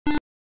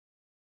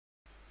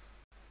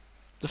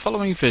The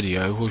following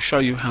video will show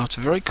you how to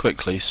very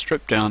quickly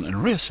strip down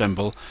and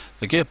reassemble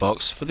the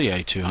gearbox for the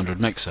A200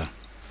 mixer.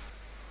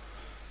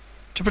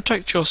 To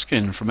protect your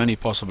skin from any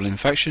possible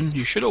infection,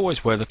 you should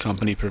always wear the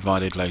company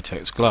provided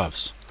latex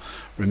gloves.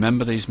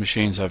 Remember, these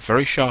machines have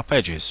very sharp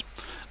edges.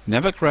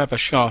 Never grab a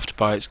shaft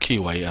by its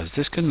keyway, as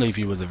this can leave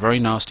you with a very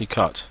nasty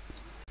cut.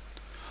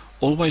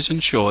 Always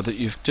ensure that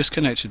you've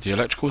disconnected the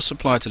electrical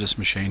supply to this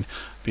machine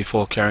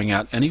before carrying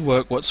out any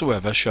work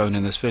whatsoever shown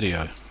in this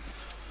video.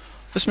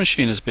 This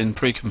machine has been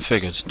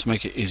pre-configured to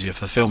make it easier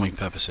for filming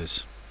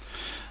purposes.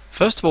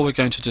 First of all, we're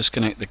going to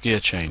disconnect the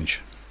gear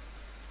change.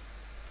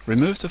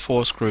 Remove the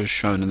 4 screws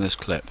shown in this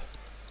clip.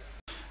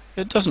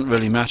 It doesn't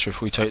really matter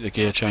if we take the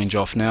gear change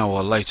off now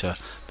or later,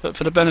 but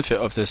for the benefit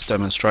of this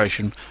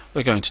demonstration,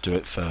 we're going to do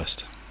it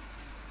first.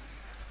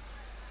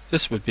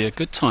 This would be a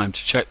good time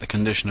to check the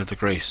condition of the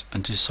grease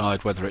and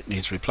decide whether it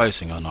needs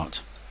replacing or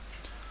not.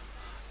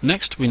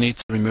 Next, we need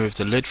to remove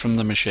the lid from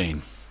the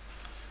machine.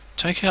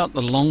 Take out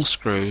the long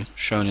screw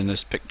shown in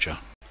this picture.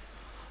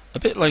 A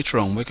bit later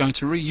on, we're going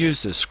to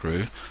reuse this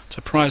screw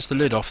to prise the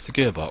lid off the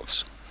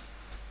gearbox.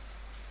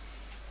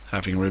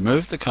 Having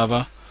removed the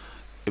cover,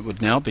 it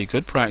would now be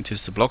good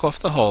practice to block off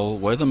the hole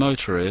where the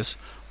motor is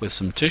with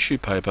some tissue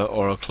paper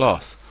or a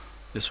cloth.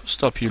 This will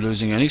stop you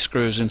losing any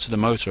screws into the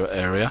motor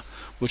area,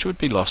 which would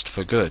be lost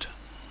for good.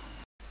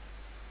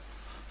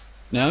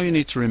 Now you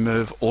need to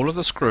remove all of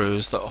the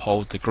screws that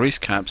hold the grease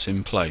caps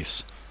in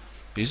place.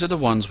 These are the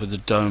ones with the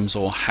domes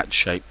or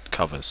hat-shaped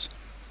covers.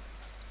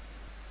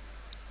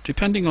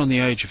 Depending on the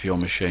age of your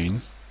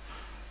machine,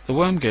 the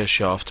worm gear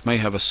shaft may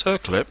have a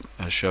circlip,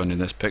 as shown in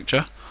this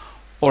picture,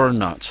 or a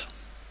nut.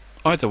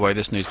 Either way,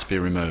 this needs to be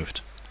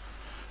removed.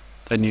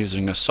 Then,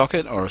 using a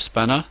socket or a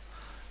spanner,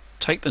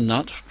 take the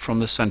nut from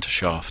the center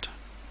shaft.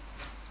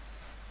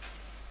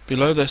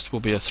 Below this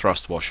will be a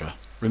thrust washer.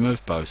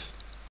 Remove both.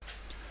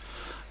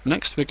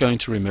 Next, we're going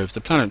to remove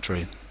the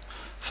planetary.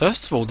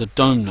 First of all, the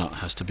dome nut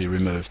has to be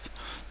removed.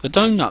 The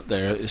dome nut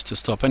there is to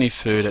stop any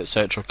food,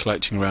 etc.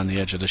 collecting around the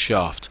edge of the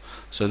shaft,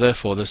 so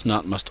therefore this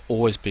nut must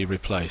always be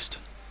replaced.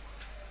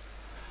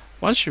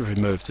 Once you've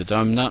removed the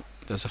dome nut,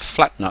 there's a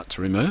flat nut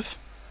to remove.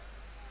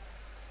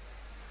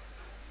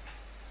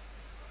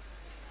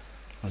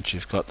 Once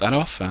you've got that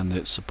off and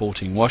its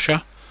supporting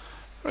washer,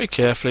 very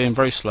carefully and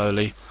very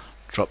slowly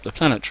drop the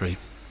planetary.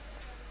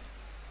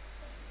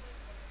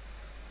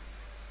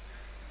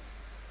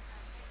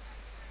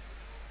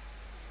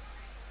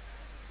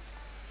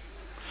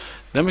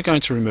 Then we're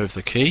going to remove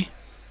the key,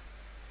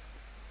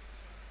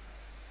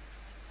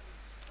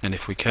 and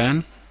if we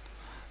can,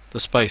 the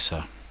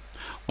spacer.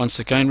 Once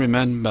again,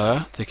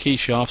 remember the key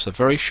shafts are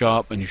very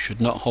sharp and you should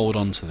not hold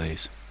on to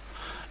these.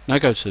 Now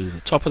go to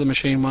the top of the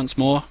machine once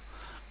more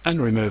and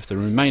remove the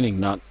remaining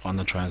nut on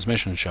the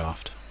transmission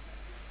shaft.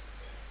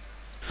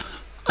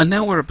 And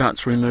now we're about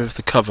to remove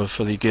the cover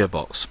for the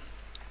gearbox.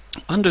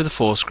 Undo the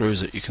 4 screws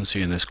that you can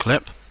see in this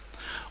clip.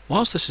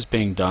 Whilst this is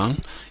being done,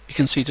 you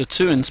can see the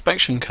 2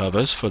 inspection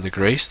covers for the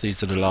grease.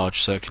 These are the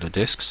large circular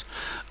discs,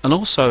 and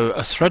also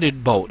a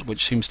threaded bolt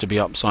which seems to be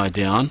upside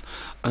down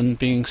and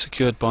being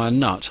secured by a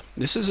nut.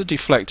 This is a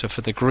deflector for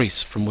the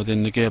grease from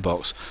within the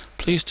gearbox.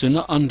 Please do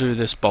not undo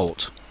this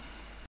bolt.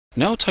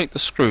 Now take the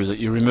screw that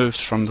you removed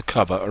from the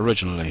cover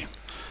originally.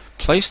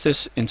 Place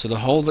this into the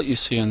hole that you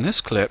see in this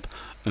clip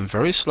and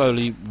very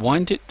slowly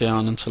wind it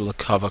down until the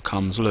cover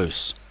comes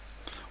loose.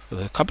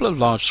 With a couple of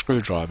large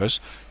screwdrivers,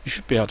 you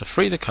should be able to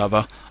free the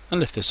cover and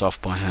lift this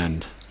off by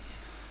hand.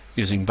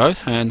 Using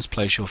both hands,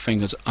 place your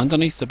fingers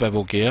underneath the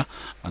bevel gear,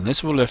 and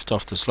this will lift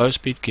off the slow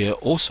speed gear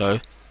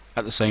also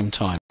at the same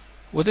time.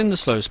 Within the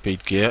slow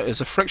speed gear is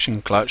a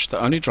friction clutch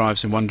that only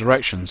drives in one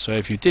direction, so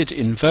if you did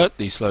invert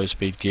the slow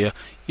speed gear,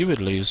 you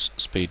would lose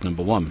speed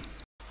number 1.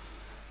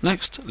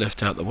 Next,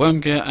 lift out the worm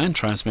gear and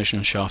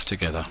transmission shaft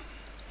together.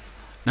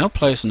 Now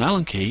place an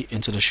Allen key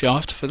into the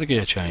shaft for the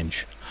gear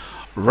change.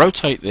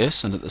 Rotate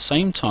this and at the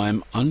same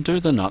time undo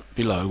the nut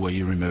below where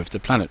you removed the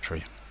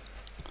planetary.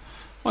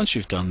 Once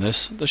you've done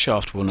this, the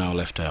shaft will now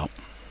lift out.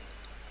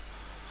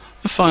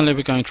 And finally,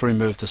 we're going to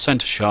remove the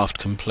center shaft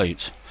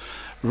complete.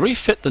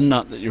 Refit the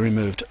nut that you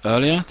removed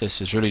earlier. This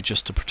is really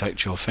just to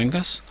protect your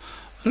fingers.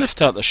 Lift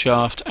out the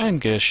shaft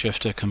and gear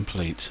shifter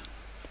complete.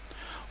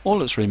 All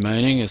that's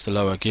remaining is the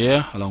lower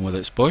gear along with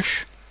its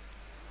bush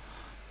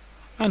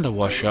and a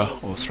washer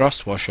or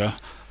thrust washer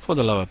for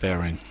the lower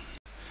bearing.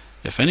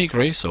 If any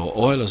grease or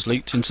oil has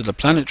leaked into the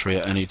planetary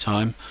at any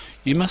time,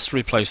 you must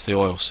replace the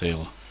oil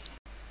seal.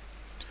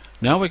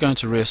 Now we're going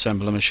to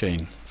reassemble the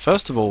machine.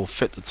 First of all,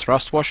 fit the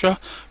thrust washer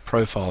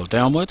profile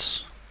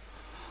downwards,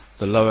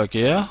 the lower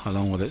gear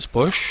along with its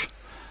bush.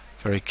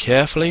 Very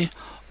carefully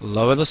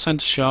lower the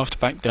center shaft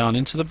back down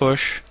into the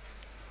bush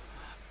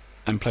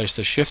and place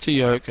the shifter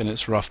yoke in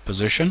its rough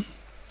position.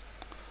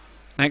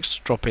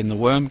 Next, drop in the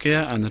worm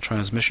gear and the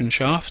transmission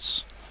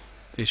shafts.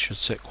 These should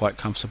sit quite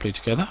comfortably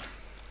together.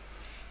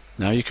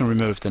 Now you can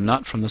remove the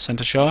nut from the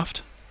center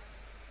shaft,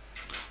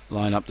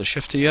 line up the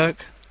shifter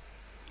yoke,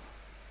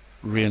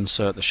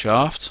 reinsert the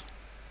shaft.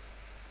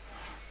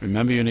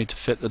 Remember, you need to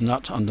fit the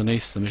nut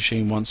underneath the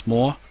machine once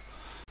more.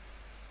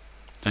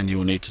 Then you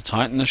will need to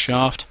tighten the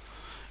shaft.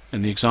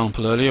 In the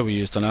example earlier we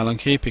used an Allen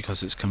key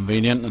because it's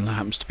convenient and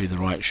happens to be the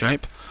right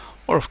shape,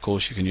 or of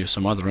course you can use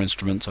some other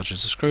instrument such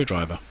as a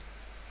screwdriver.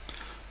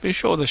 Be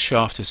sure the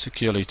shaft is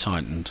securely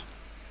tightened.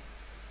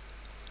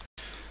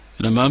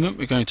 In a moment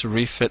we're going to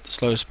refit the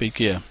slow speed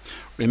gear.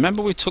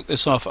 Remember we took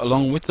this off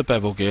along with the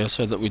bevel gear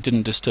so that we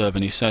didn't disturb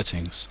any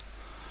settings.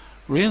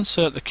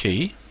 Reinsert the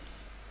key.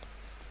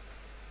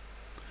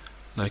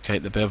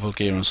 Locate the bevel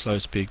gear and slow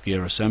speed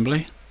gear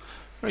assembly.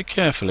 Very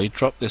carefully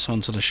drop this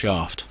onto the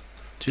shaft.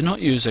 Do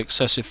not use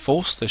excessive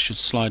force, this should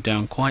slide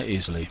down quite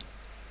easily.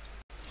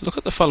 Look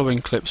at the following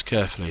clips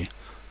carefully.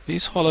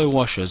 These hollow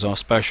washers are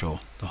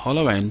special. The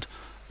hollow end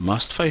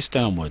must face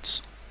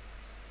downwards.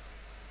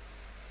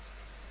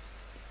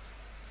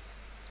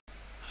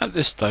 At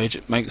this stage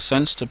it makes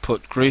sense to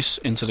put grease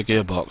into the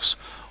gearbox.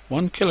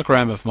 1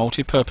 kilogram of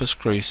multi-purpose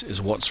grease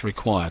is what's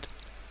required.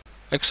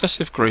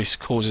 Excessive grease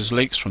causes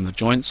leaks from the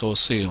joints or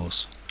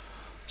seals,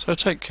 so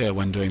take care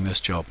when doing this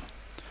job.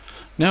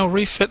 Now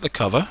refit the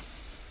cover.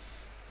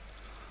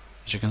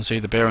 As you can see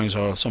the bearings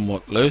are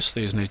somewhat loose,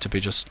 these need to be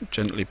just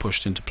gently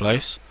pushed into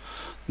place.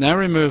 Now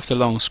remove the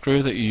long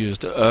screw that you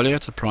used earlier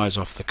to prise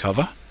off the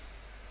cover.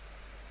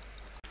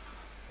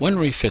 When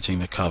refitting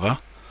the cover,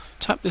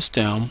 tap this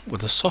down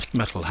with a soft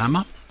metal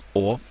hammer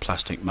or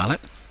plastic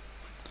mallet.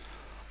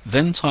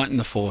 Then tighten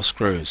the 4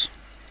 screws.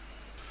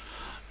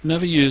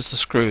 Never use the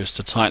screws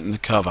to tighten the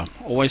cover.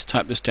 Always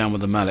tap this down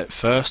with a mallet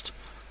first.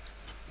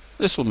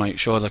 This will make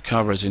sure the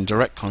cover is in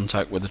direct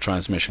contact with the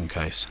transmission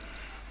case.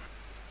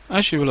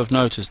 As you will have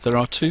noticed, there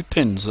are 2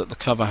 pins that the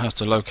cover has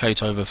to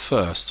locate over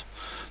first.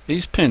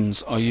 These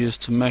pins are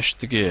used to mesh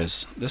the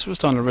gears. This was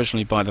done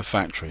originally by the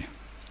factory,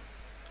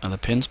 and the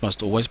pins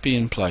must always be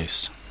in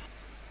place.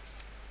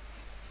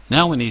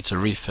 Now we need to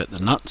refit the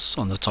nuts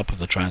on the top of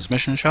the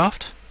transmission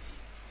shaft.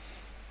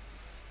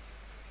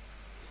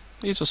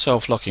 These are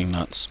self-locking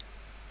nuts.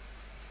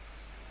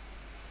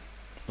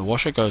 The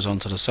washer goes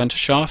onto the centre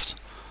shaft.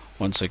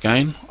 Once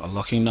again, a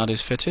locking nut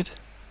is fitted.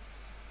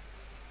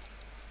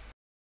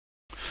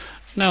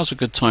 Now's a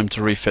good time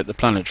to refit the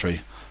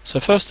planetary. So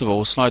first of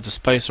all, slide the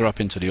spacer up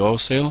into the oil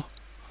seal.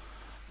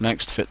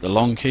 Next, fit the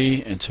long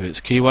key into its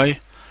keyway.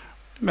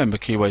 Remember,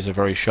 keyways are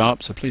very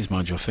sharp, so please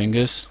mind your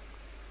fingers.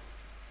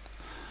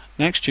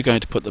 Next, you're going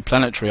to put the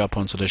planetary up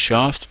onto the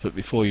shaft, but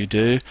before you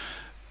do,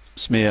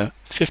 smear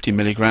 50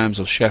 milligrams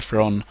of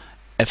Chevron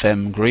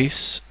FM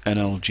grease,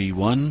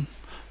 NLG1,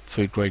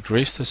 food grade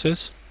grease this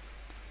is.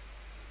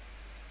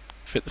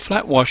 Fit the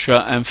flat washer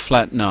and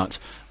flat nut.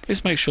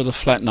 Please make sure the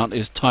flat nut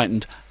is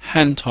tightened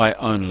hand tight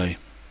only.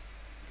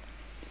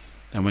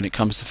 Then when it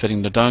comes to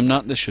fitting the dome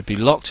nut, this should be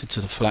locked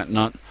into the flat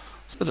nut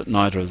so that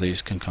neither of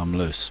these can come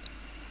loose.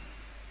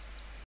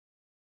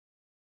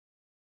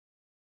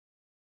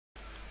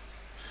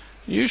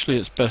 Usually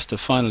it's best to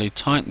finally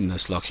tighten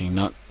this locking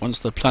nut once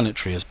the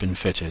planetary has been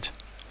fitted.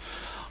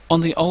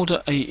 On the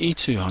older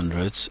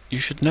A200s you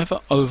should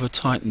never over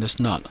tighten this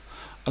nut,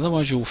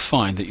 otherwise you'll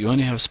find that you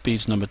only have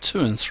speeds number 2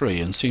 and 3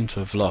 and seem to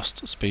have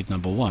lost speed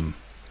number 1.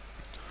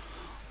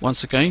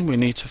 Once again we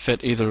need to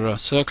fit either a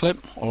circlip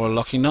or a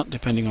locking nut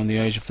depending on the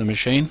age of the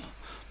machine.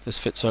 This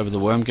fits over the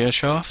worm gear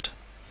shaft.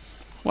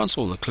 Once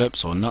all the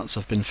clips or nuts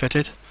have been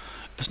fitted,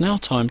 it's now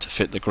time to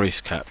fit the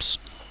grease caps.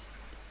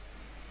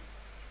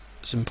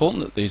 It's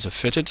important that these are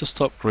fitted to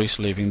stop grease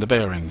leaving the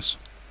bearings.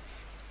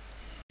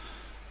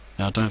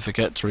 Now don't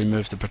forget to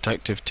remove the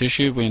protective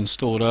tissue we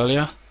installed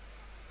earlier.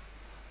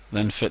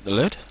 Then fit the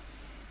lid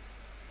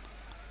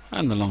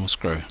and the long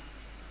screw.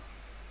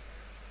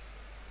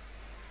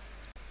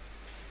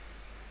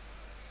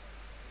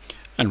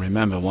 And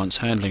remember, once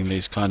handling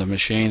these kind of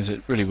machines,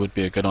 it really would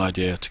be a good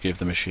idea to give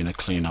the machine a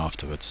clean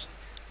afterwards.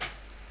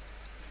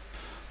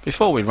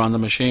 Before we run the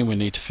machine, we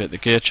need to fit the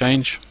gear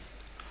change.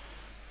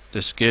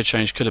 This gear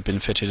change could have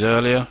been fitted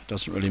earlier,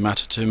 doesn't really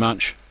matter too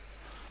much,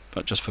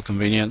 but just for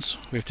convenience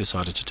we've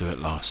decided to do it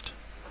last.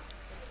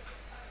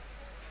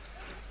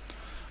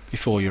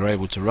 Before you're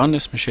able to run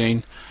this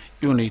machine,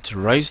 you'll need to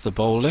raise the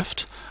bowl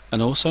lift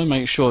and also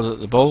make sure that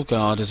the bowl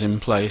guard is in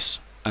place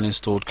and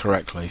installed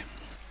correctly.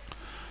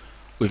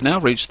 We've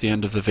now reached the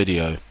end of the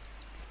video.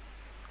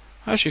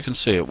 As you can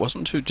see, it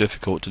wasn't too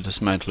difficult to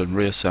dismantle and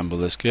reassemble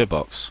this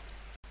gearbox.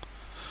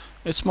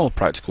 It's more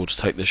practical to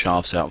take the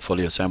shafts out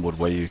fully assembled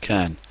where you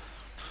can.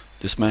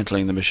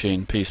 Dismantling the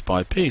machine piece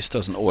by piece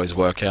doesn't always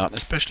work out,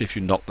 especially if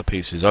you knock the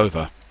pieces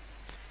over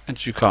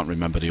and you can't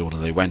remember the order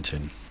they went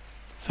in.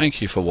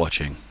 Thank you for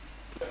watching.